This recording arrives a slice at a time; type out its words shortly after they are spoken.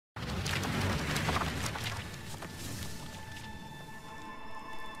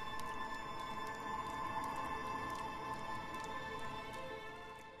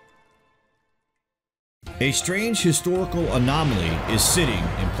A strange historical anomaly is sitting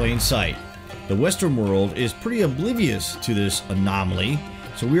in plain sight. The Western world is pretty oblivious to this anomaly,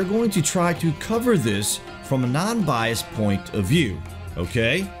 so we are going to try to cover this from a non-biased point of view.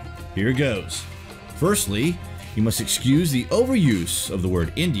 Okay, here goes. Firstly, you must excuse the overuse of the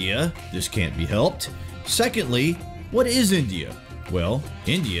word India. This can't be helped. Secondly, what is India? Well,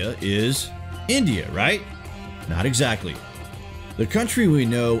 India is India, right? Not exactly. The country we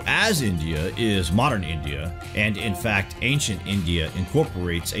know as India is modern India, and in fact, ancient India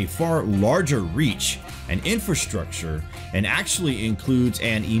incorporates a far larger reach and infrastructure and actually includes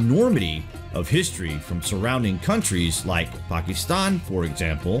an enormity of history from surrounding countries like Pakistan, for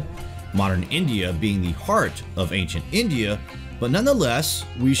example, modern India being the heart of ancient India, but nonetheless,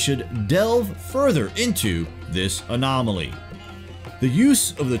 we should delve further into this anomaly. The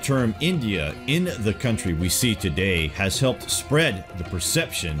use of the term India in the country we see today has helped spread the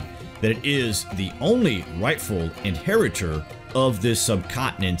perception that it is the only rightful inheritor of this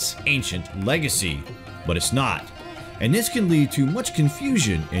subcontinent's ancient legacy, but it's not. And this can lead to much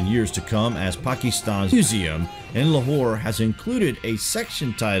confusion in years to come, as Pakistan's museum in Lahore has included a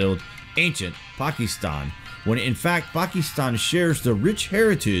section titled Ancient Pakistan, when in fact Pakistan shares the rich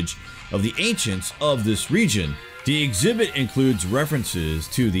heritage of the ancients of this region. The exhibit includes references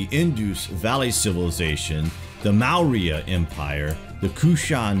to the Indus Valley Civilization, the Maurya Empire, the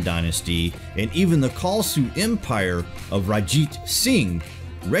Kushan Dynasty, and even the Khalsa Empire of Rajit Singh.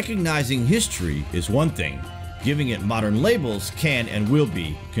 Recognizing history is one thing. Giving it modern labels can and will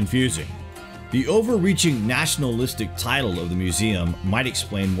be confusing. The overreaching nationalistic title of the museum might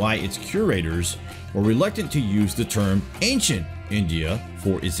explain why its curators were reluctant to use the term Ancient India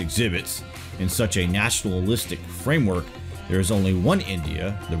for its exhibits. In such a nationalistic framework, there is only one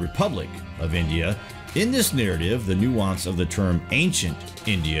India, the Republic of India. In this narrative, the nuance of the term Ancient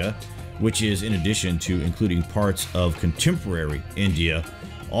India, which is in addition to including parts of contemporary India,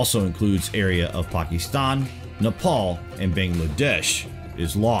 also includes area of Pakistan, Nepal, and Bangladesh,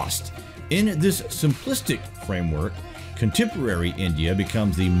 is lost. In this simplistic framework, contemporary India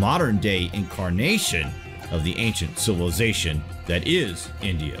becomes the modern-day incarnation of the ancient civilization that is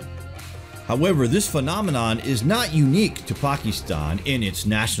India. However, this phenomenon is not unique to Pakistan in its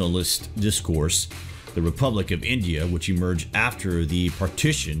nationalist discourse. The Republic of India, which emerged after the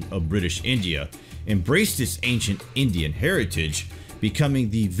partition of British India, embraced its ancient Indian heritage, becoming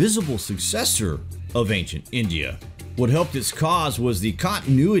the visible successor of ancient India. What helped its cause was the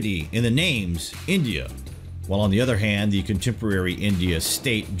continuity in the names India, while on the other hand, the contemporary India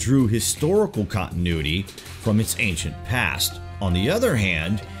state drew historical continuity from its ancient past. On the other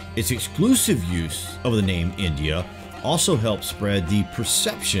hand, its exclusive use of the name India also helped spread the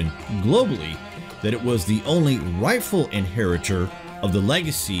perception globally that it was the only rightful inheritor of the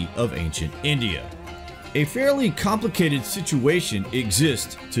legacy of ancient India. A fairly complicated situation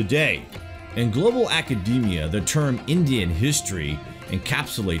exists today. In global academia, the term Indian history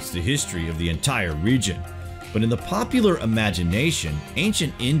encapsulates the history of the entire region. But in the popular imagination,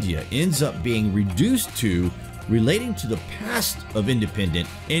 ancient India ends up being reduced to relating to the past of independent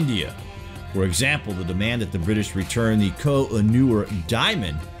India. For example, the demand that the British return the Koh-i-Noor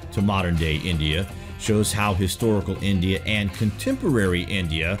diamond to modern-day India shows how historical India and contemporary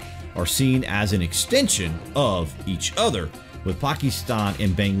India are seen as an extension of each other, with Pakistan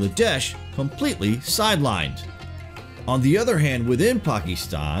and Bangladesh completely sidelined. On the other hand, within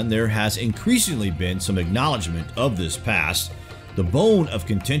Pakistan, there has increasingly been some acknowledgement of this past. The bone of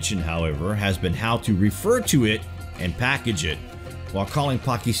contention, however, has been how to refer to it and package it. While calling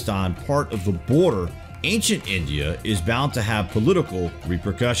Pakistan part of the border, ancient India is bound to have political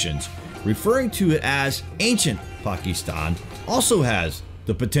repercussions. Referring to it as ancient Pakistan also has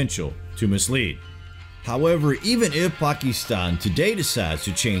the potential to mislead. However, even if Pakistan today decides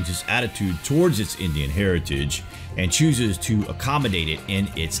to change its attitude towards its Indian heritage and chooses to accommodate it in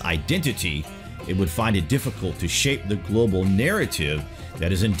its identity, it would find it difficult to shape the global narrative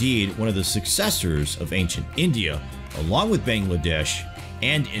that is indeed one of the successors of ancient India, along with Bangladesh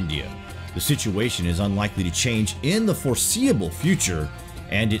and India. The situation is unlikely to change in the foreseeable future,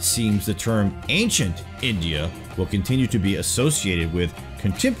 and it seems the term ancient India will continue to be associated with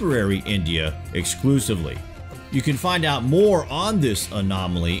contemporary India exclusively. You can find out more on this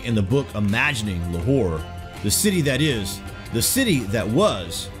anomaly in the book Imagining Lahore, the city that is, the city that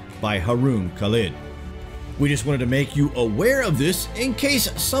was, by Haroon Khalid. We just wanted to make you aware of this in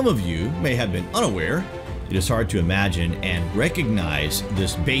case some of you may have been unaware. It is hard to imagine and recognize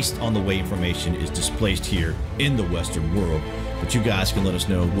this based on the way information is displaced here in the Western world, but you guys can let us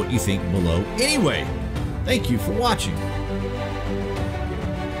know what you think below anyway. Thank you for watching.